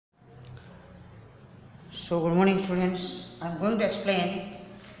So good morning students. I am going to explain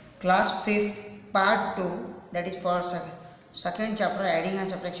class 5th part 2, that is for second chapter adding and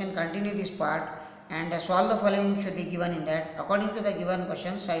subtraction. Continue this part and solve the following should be given in that. According to the given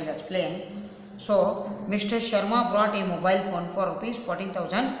questions I will explain. So Mr. Sharma brought a mobile phone for rupees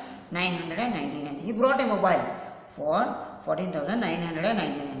 14,999. He brought a mobile for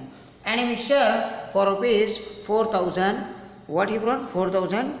 14,999 and a mixture for rupees 4,000. What he brought?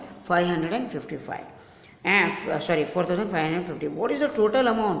 4,555. And 4,550. What is the total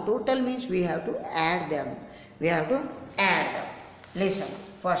amount? Total means we have to add them. Listen,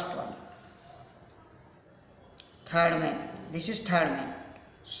 first one. Third man. This is third man.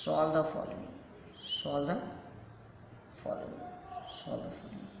 Solve the following.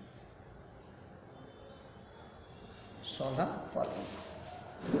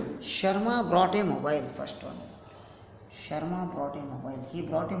 Sharma brought a mobile. First one. Sharma brought a mobile. He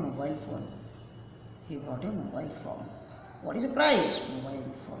brought a mobile phone. What is the price?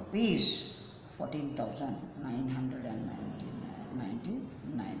 Mobile for rupees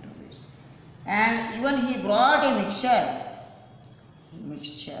 14,999 rupees. And even he brought a mixture.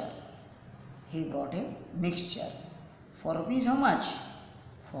 He brought a mixture for rupees how much?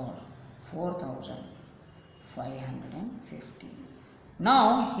 For 4,550.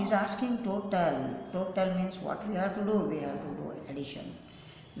 Now he is asking total. Total means what we have to do? We have to do addition.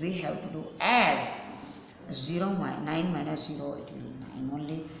 We have to do add. 9 minus 0, it will be 9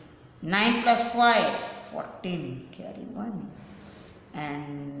 only. 9 plus 5, 14, carry 1.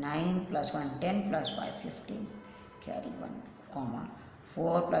 And 9 plus 1, 10 plus 5, 15, carry 1, comma.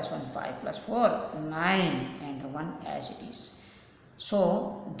 4 plus 1, 5 plus 4, 9, and 1 as it is.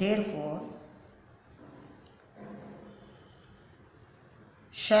 So, therefore,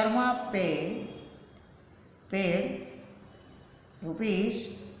 Sharma paid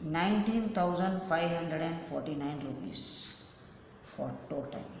rupees 19,549 rupees for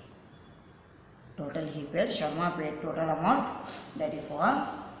total. He paid, Sharma paid total amount, that is for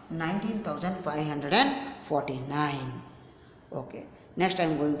 19,549. Okay, next I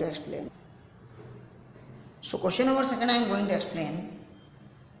am going to explain. So question number second I am going to explain.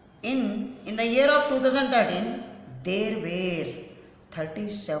 In the year of 2013, there were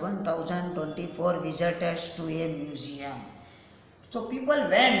 37,024 visitors to a museum. So people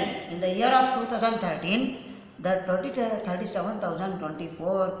went in the year of 2013, the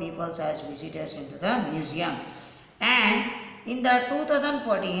 37,024 people as visitors into the museum. And in the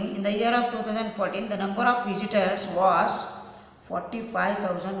 2014, in the year of 2014, the number of visitors was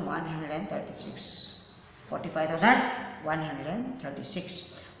 45,136.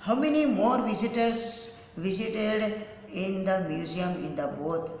 45,136. How many more visitors visited in the museum in the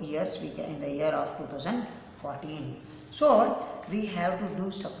both years? In the year of 2014. So we have to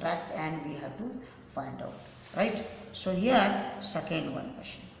do subtract and we have to find out, right? So here second one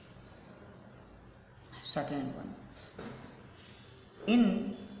question. Second one.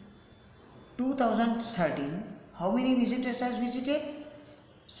 In 2013, how many visitors has visited?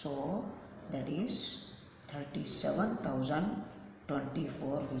 So that is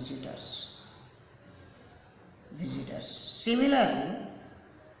 37,024 visitors. Similarly,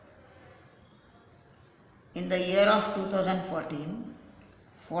 in the year of 2014,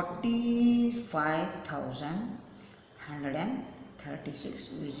 45,136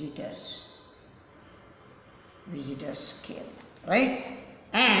 visitors came, right?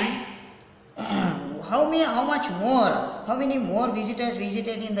 And how many more visitors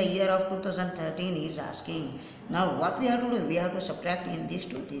visited in the year of 2013 is asking. Now what we have to do? We have to subtract in this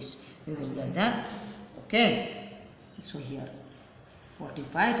to this. We will get that. Okay. So here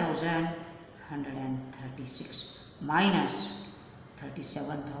 45,136 minus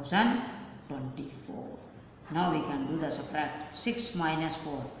 37,024. Now we can do the subtract. 6 minus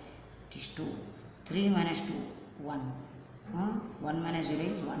 4, it is 2. 3 minus 2, 1. 1 minus 0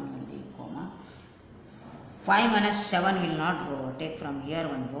 is 1 only, comma. 5 minus 7 will not go. Take from here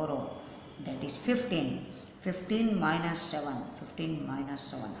one, borrow. That is 15. 15 minus 7. 15 minus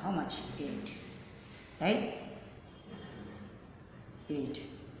 7. How much? 8. Right? 8.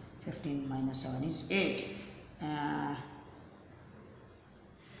 15 minus 7 is 8.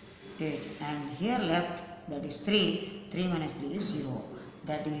 8. And here left, that is 3. 3 minus 3 is 0.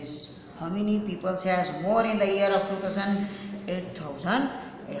 That is how many people has more in the year of 2000?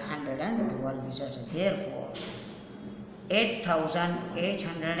 8,812 visitors. Therefore,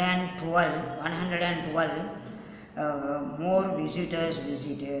 8,812 more visitors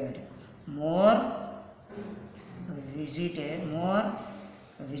visited. More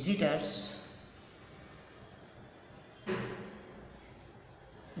visitors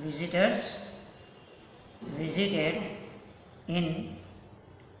visited in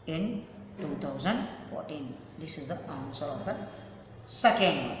 2014. This is the answer of the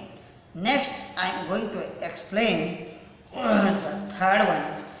second one. Next, I am going to explain the third one.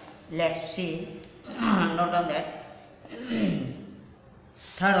 Let's see. Note down that.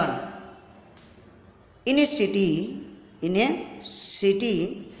 Third one. In a city,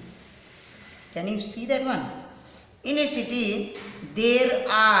 can you see that one? In a city, there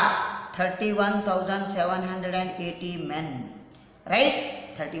are 31,780 men,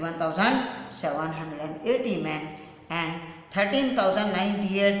 right? 31,780 men and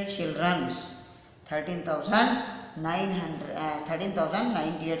 13,098 children.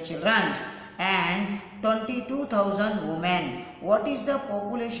 13,098 children and 22,000 women. What is the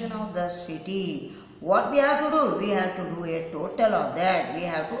population of the city? What we have to do? We have to do a total of that. We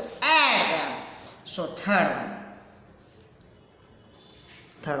have to add them. So third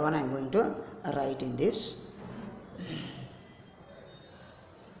one I am going to write in this.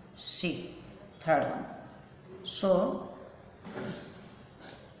 See, third one. So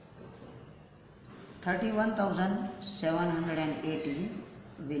 31,780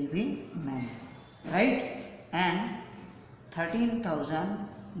 will be men, right? And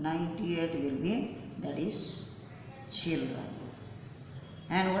 13,098 will be, that is, children.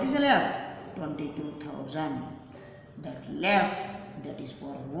 And what is the left? 22,000. That left, that is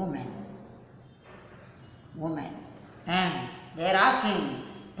for women. And they are asking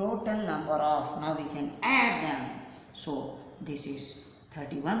total number of, now we can add them. So this is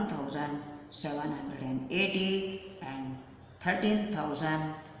 31,780 and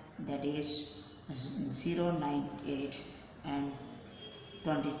 13,000, that is 098, and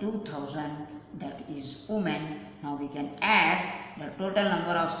 22,000, that is women. Now we can add the total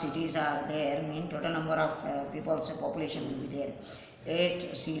number of cities are there, mean total number of people's population will be there. 80,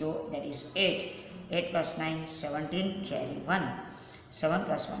 that is 8. 8 plus 9, 17, carry 1. 7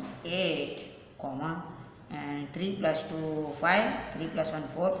 plus 1, 8, comma, and 3 plus 2, 5, 3 plus 1,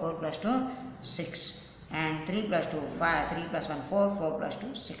 4, 4 plus 2, 6, and 3 plus 2, 5, 3 plus 1, 4, 4 plus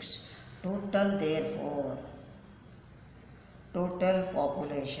 2, 6. Total, therefore, total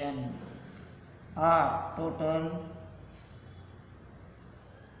population or total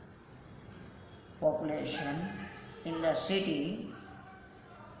population in the city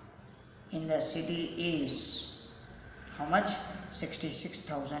is how much?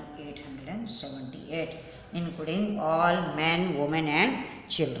 66,878, including all men, women and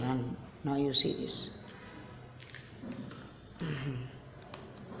children. Now you see this.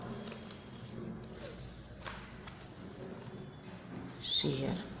 See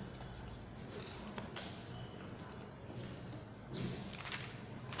here.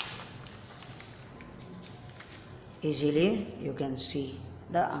 Easily you can see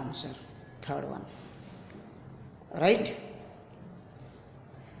the answer, third one, right?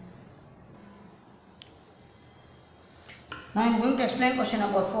 Now I am going to explain question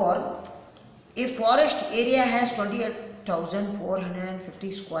number 4. A forest area has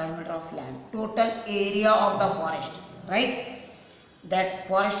 28,450 square meter of land, total area of the forest, right? That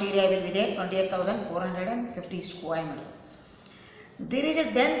forest area will be there, 28,450 square meter. There is a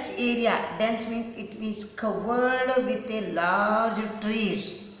dense area. Dense means it is covered with a large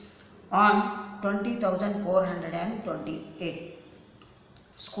trees on 20,428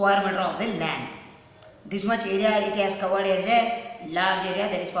 square meter of the land. This much area it has covered as a large area,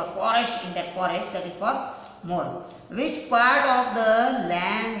 that is for forest. In that forest, that is for more. Which part of the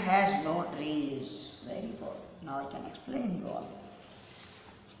land has no trees? Very good. Now I can explain you all.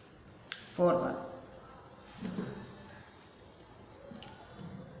 Fourth one.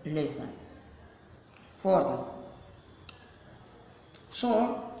 Listen. Fourth one.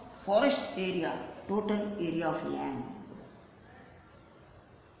 So, forest area, total area of land.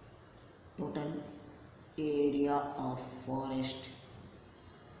 Total area of forest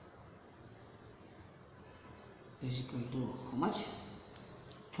is equal to how much?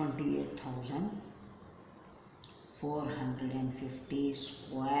 28,450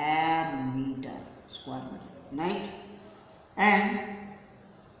 square meter, right? And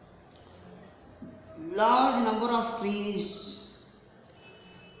large number of trees,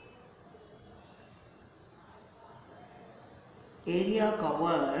 area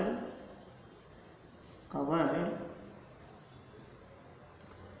covered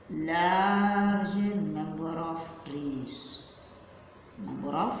large number of trees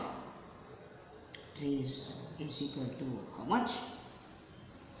is equal to how much?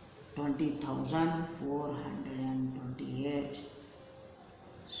 20,428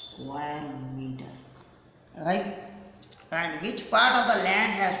 square meter, right? And which part of the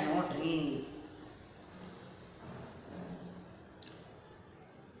land has no tree?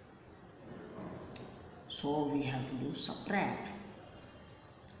 So we have to do subtract.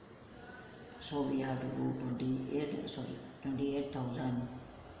 So we have to do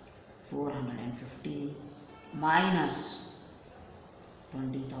 28,450 minus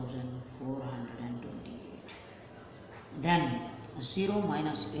 20,428. Then 0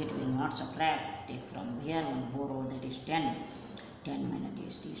 minus 8 will not subtract. Take from here one borrow, that is 10. 10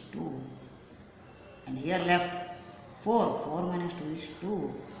 minus 8 is 2. And here left 4. 4 minus 2 is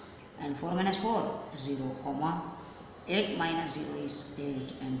 2. And 4 minus 4 0, comma 8 minus 0 is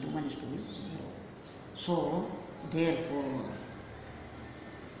 8 and 2 minus 2 is 0. So therefore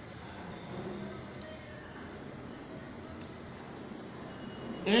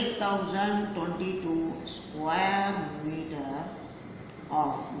 8,022 square meter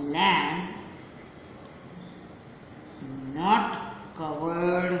of land not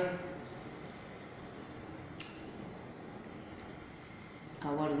covered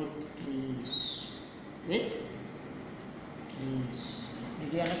with trees. Did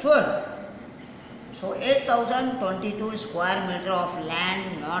you understood? So 8,022 square meter of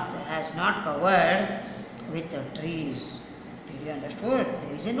land has not covered with the trees. Did you understood?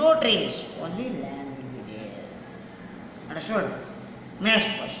 There is no trees, only land will be there. Understood? Next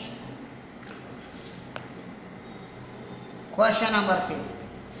question. Question number 5.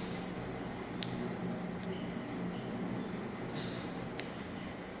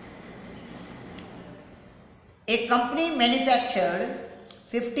 A company manufactured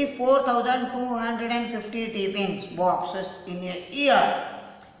 54,250 tiffin boxes in a year.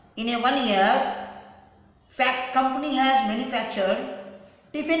 In a 1 year, company has manufactured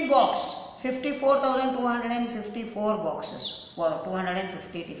tiffin box 54,254 boxes for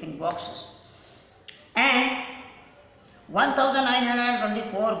 250 tiffin boxes, and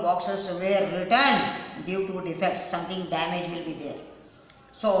 1,924 boxes were returned due to defects. Something damage will be there.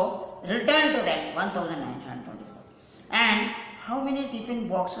 So return to that 1,924. And how many tiffin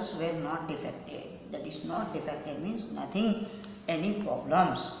boxes were not defected? That is, not defected means nothing, any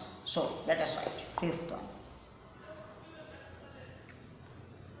problems. So let us write fifth one.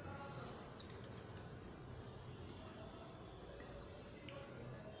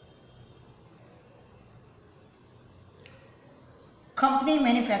 Company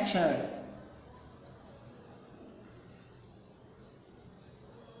manufactured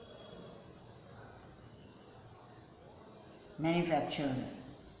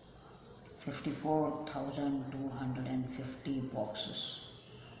 54,250 boxes,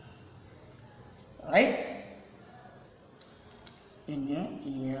 right, in a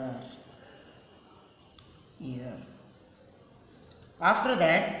year. After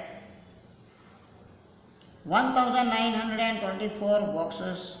that, 1,924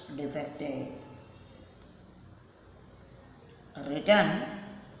 boxes defected. Return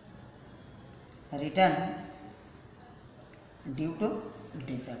due to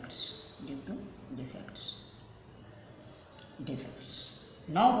defects.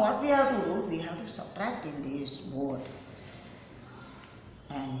 Now what we have to do? We have to subtract in this both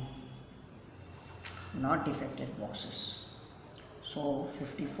and not defected boxes. So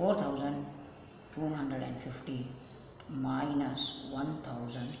 54,250 minus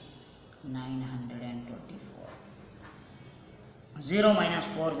 1,924. 0 minus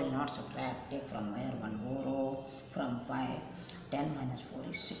 4 will not subtract. Take from here 1 borrow, from 5. 10 minus 4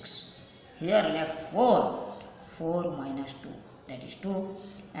 is 6. Here left 4. 4 minus 2, that is 2.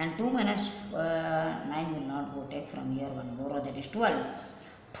 And 2 minus 9 will not go. Take from here 1 borrow, that is 12.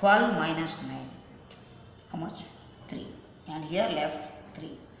 12 minus 9, how much? 3. And here left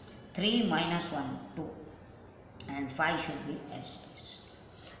 3. 3 minus 1, 2. And 5 should be as is.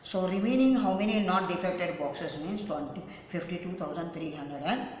 So remaining how many not defected boxes means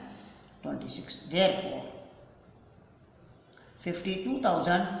 52,326. Therefore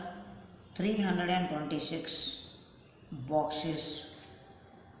 52,326 boxes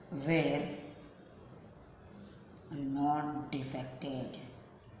were not defective.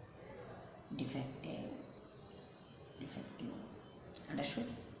 Understood?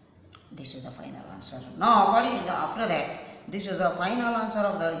 This is the final answer. Now according to after that, this is the final answer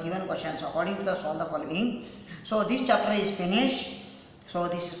of the given questions according to the solve the following. So this chapter is finished. So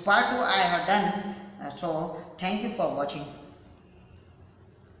this is part 2 I have done. So thank you for watching.